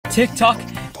TikTok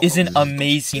is an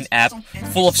amazing app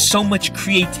full of so much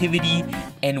creativity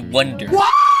and wonder.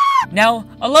 Now,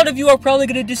 a lot of you are probably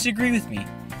going to disagree with me.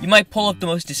 You might pull up the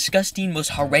most disgusting,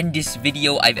 most horrendous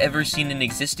video I've ever seen in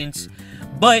existence,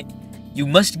 but you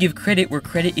must give credit where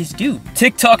credit is due.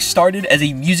 TikTok started as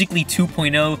a Musical.ly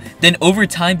 2.0, then over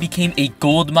time became a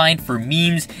goldmine for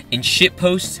memes and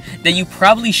shitposts that you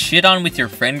probably shit on with your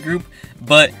friend group,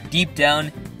 but deep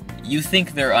down, you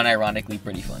think they're unironically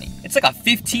pretty funny. It's like a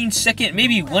 15-second,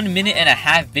 maybe 1 minute and a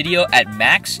half video at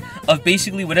max of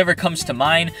basically whatever comes to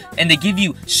mind, and they give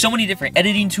you so many different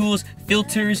editing tools,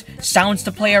 filters, sounds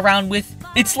to play around with.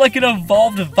 It's like an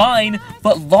evolved Vine,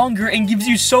 but longer and gives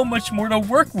you so much more to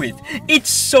work with.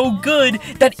 It's so good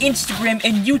that Instagram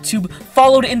and YouTube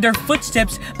followed in their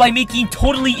footsteps by making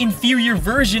totally inferior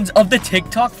versions of the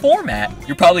TikTok format.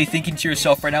 You're probably thinking to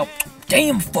yourself right now,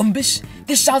 damn, Fumbus,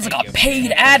 this sounds like a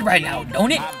paid ad right now,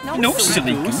 don't it? No,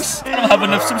 silly goose. I don't have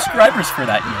enough subscribers for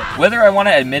that yet. Whether I want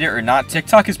to admit it or not,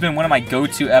 TikTok has been one of my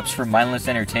go-to apps for mindless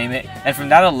entertainment, and from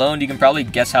that alone, you can probably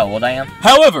guess how old I am.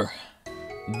 However,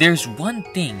 there's one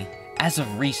thing, as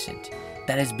of recent,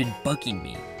 that has been bugging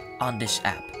me on this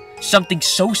app. Something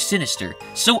so sinister,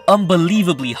 so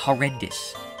unbelievably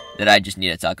horrendous, that I just need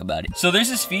to talk about it. So there's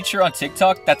this feature on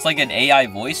TikTok that's like an AI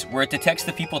voice where it detects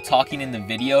the people talking in the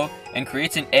video and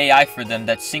creates an AI for them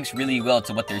that syncs really well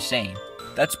to what they're saying.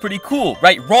 That's pretty cool,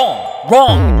 right?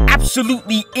 Wrong,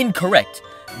 absolutely incorrect,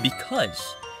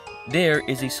 because there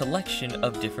is a selection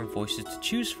of different voices to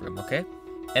choose from, okay?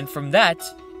 And from that,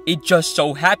 it just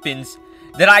so happens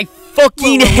that I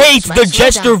fucking hate the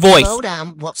Jester voice. Slow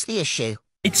down, what's the issue?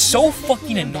 It's so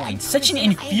fucking annoying. Such an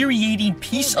infuriating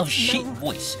piece of shit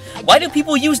voice. Why do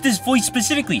people use this voice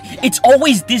specifically? It's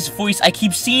always this voice I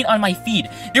keep seeing on my feed.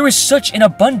 There is such an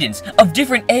abundance of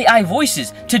different AI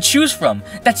voices to choose from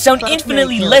that sound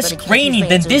infinitely less grainy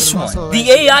than this one.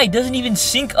 The AI doesn't even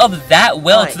sync up that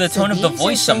well to the tone of the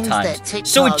voice sometimes,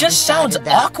 so it just sounds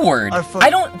awkward.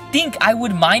 I don't think I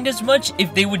would mind as much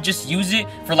if they would just use it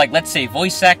for, like, let's say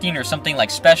voice acting or something like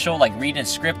special, like reading a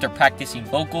script or practicing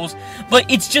vocals, but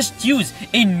it's just used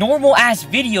in normal ass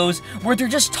videos where they're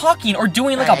just talking or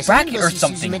doing like a bracket or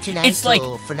something. It's like,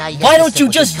 why don't you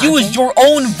just use your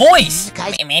own voice?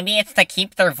 Maybe it's to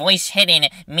keep their voice hidden,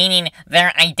 meaning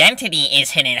their identity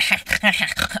is hidden.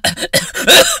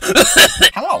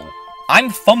 Hello, I'm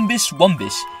Fumbus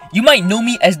Wumbus. You might know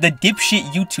me as the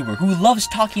dipshit YouTuber who loves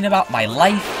talking about my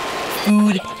life,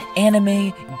 food,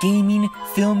 anime, gaming,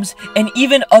 films, and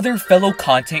even other fellow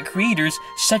content creators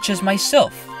such as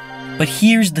myself. But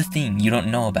here's the thing you don't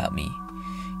know about me.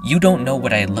 You don't know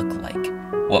what I look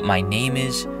like, what my name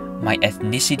is, my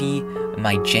ethnicity,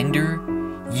 my gender.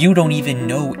 You don't even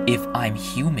know if I'm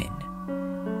human.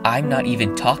 I'm not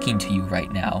even talking to you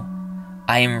right now.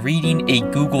 I am reading a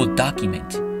Google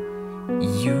document.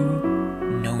 You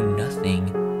know nothing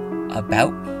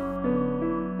about me.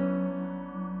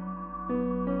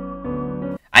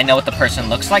 I know what the person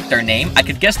looks like, their name, I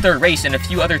could guess their race and a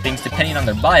few other things depending on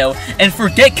their bio, and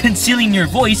forget concealing your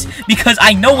voice because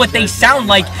I know what they sound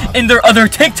like in their other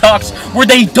TikToks where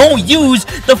they don't use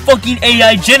the fucking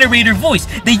AI generator voice.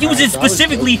 They use it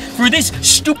specifically for this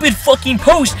stupid fucking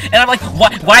post, and I'm like,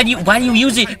 why do you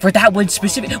use it for that one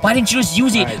specific? Why didn't you just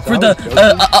use it for the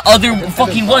other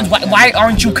fucking ones? Why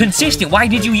aren't you consistent? Why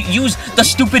did you use the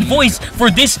stupid voice for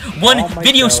this one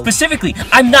video specifically?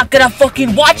 I'm not gonna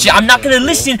fucking watch it. I'm not gonna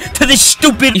listen to this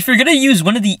stupid. If you're gonna use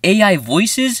one of the AI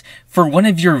voices for one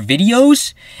of your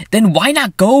videos, then why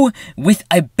not go with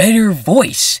a better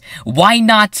voice? Why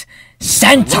not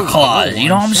Santa Claus? You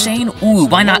know what I'm saying? Ooh,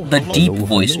 why not the deep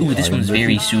voice? Ooh, this one's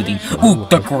very soothing. Ooh,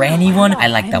 the granny one? I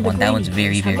like that one. That one's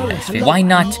very, very nice. Why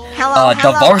not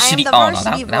the varsity? Oh, no,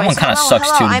 that one kind of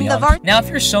sucks too, to be honest. Now, if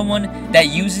you're someone that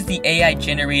uses the AI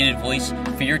generated voice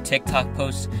for your TikTok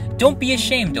posts, don't be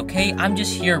ashamed, okay? I'm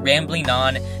just here rambling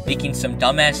on, making some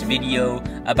dumbass video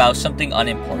about something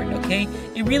unimportant, okay?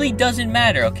 It really doesn't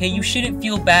matter, okay? You shouldn't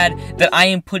feel bad that I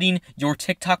am putting your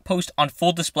TikTok post on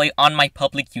full display on my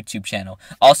public YouTube channel.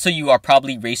 Also, you are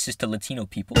probably racist to Latino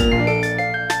people.